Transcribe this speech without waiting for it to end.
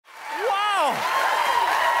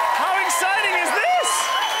How exciting is this?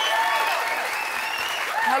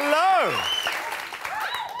 Hello.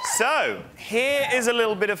 So, here is a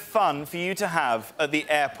little bit of fun for you to have at the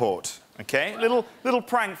airport, OK? Little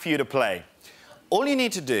prank for you to play. All you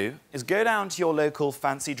need to do is go down to your local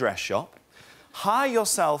fancy dress shop, hire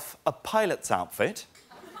yourself a pilot's outfit,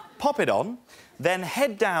 pop it on, then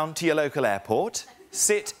head down to your local airport,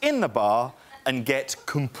 sit in the bar and get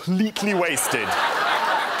completely wasted.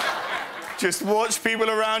 Just watch people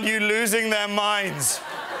around you losing their minds.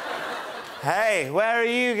 Hey, where are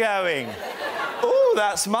you going? Ooh,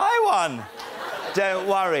 that's my one. Don't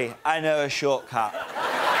worry, I know a shortcut.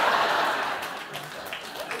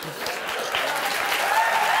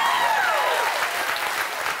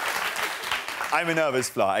 I'm a nervous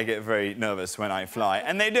fly. I get very nervous when I fly.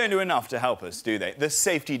 And they don't do enough to help us, do they? The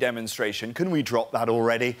safety demonstration, can we drop that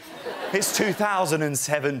already? It's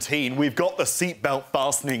 2017. We've got the seatbelt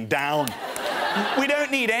fastening down. We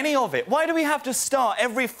don't need any of it. Why do we have to start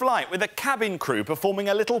every flight with a cabin crew performing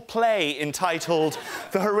a little play entitled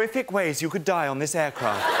The Horrific Ways You Could Die on This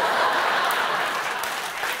Aircraft?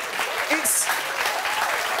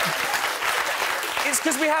 It's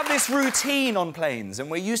because we have this routine on planes, and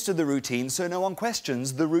we're used to the routine, so no one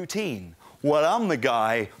questions the routine. Well, I'm the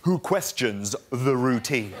guy who questions the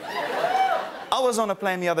routine. I was on a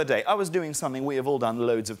plane the other day. I was doing something we have all done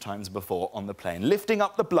loads of times before on the plane, lifting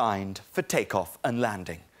up the blind for takeoff and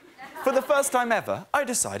landing. For the first time ever, I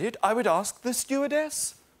decided I would ask the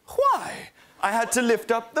stewardess why I had to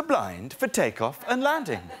lift up the blind for takeoff and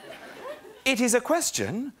landing. It is a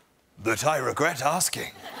question that I regret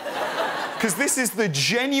asking. Because this is the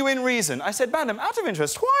genuine reason. I said, madam, out of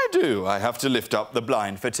interest, why do I have to lift up the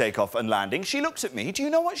blind for takeoff and landing? She looked at me. Do you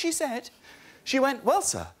know what she said? She went, well,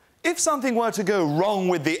 sir, if something were to go wrong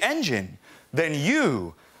with the engine, then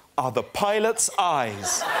you are the pilot's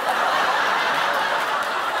eyes.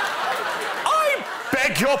 I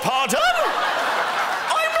beg your pardon?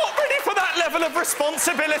 I'm not ready for that level of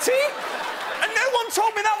responsibility. And no one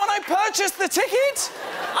told me that when I purchased the ticket.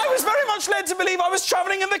 I was very much led to believe I was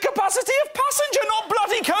travelling in the capacity of passenger, not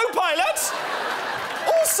bloody co-pilot.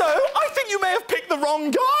 Also, I think you may have picked the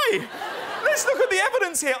wrong guy. Let's look at the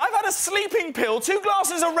evidence here. I've had a sleeping pill, 2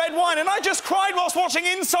 glasses of red wine, and I just cried whilst watching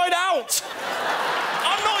Inside Out.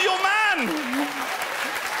 I'm not your man.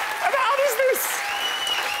 And how does this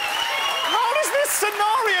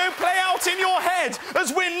scenario play out in your head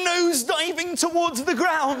as we're nose-diving towards the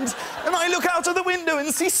ground and I look out of the window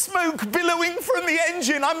and see smoke billowing from the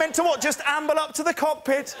engine? I'm meant to, what, just amble up to the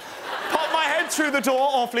cockpit, pop my head through the door.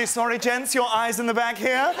 Awfully sorry, gents, your eyes in the back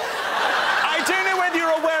here. I don't know whether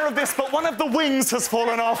you're aware of this, but one of the wings has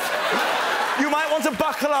fallen off. You might want to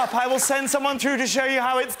buckle up. I will send someone through to show you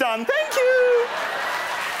how it's done. Thank you.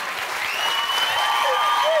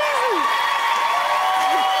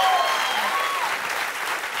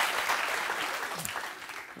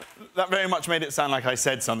 That very much made it sound like I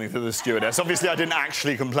said something to the stewardess. Obviously, I didn't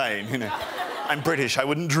actually complain, you know. I'm British. I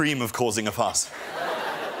wouldn't dream of causing a fuss.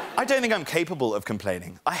 I don't think I'm capable of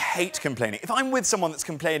complaining. I hate complaining. If I'm with someone that's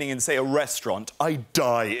complaining in, say, a restaurant, I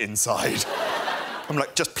die inside. I'm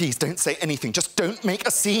like, just please don't say anything. Just don't make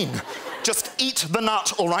a scene. Just eat the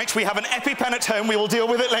nut, all right? We have an EpiPen at home. We will deal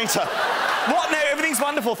with it later. What? No, everything's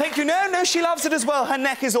wonderful. Thank you. No, she loves it as well. Her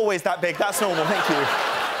neck is always that big. That's normal. Thank you.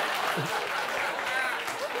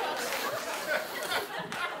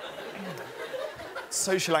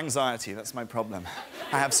 Social anxiety, that's my problem.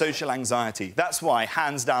 I have social anxiety. That's why,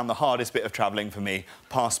 hands down, the hardest bit of travelling for me,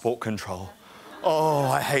 passport control. Oh,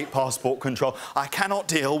 I hate passport control. I cannot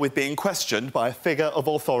deal with being questioned by a figure of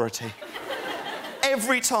authority.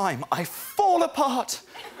 Every time, I fall apart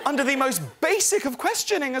under the most basic of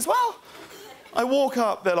questioning as well. I walk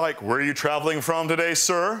up, they're like, where are you travelling from today,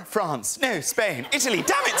 sir? France. No, Spain. Italy.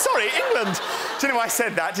 Damn it, sorry, England. Do you know why I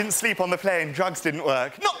said that? Didn't sleep on the plane. Drugs didn't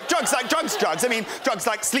work. Not drugs like drugs. I mean, drugs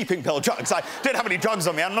like sleeping pill drugs. I don't have any drugs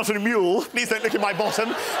on me. I'm not a mule. Please don't look at my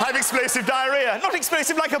bottom. I have explosive diarrhea. Not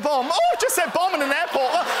explosive like a bomb. Oh, I just said bomb in an airport.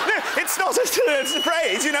 No, it's not a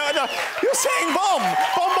phrase, you know. You're saying bomb.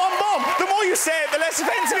 Bomb, bomb, bomb. The more you say it, the less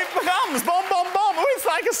offensive it becomes. Bomb, bomb, bomb. Oh, it's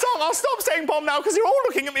like a song. I'll stop saying bomb now because you're all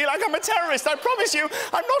looking at me like I'm a terrorist. I promise you,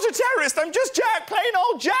 I'm not a terrorist. I'm just Jack, plain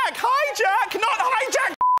old Jack. Hi, Jack, not hi,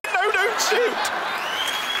 Jack. No, don't shoot.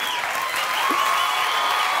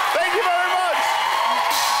 Thank you very much.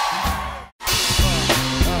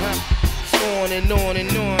 On and on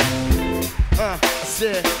and on. I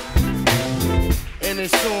said, and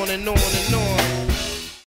it's on and on and on.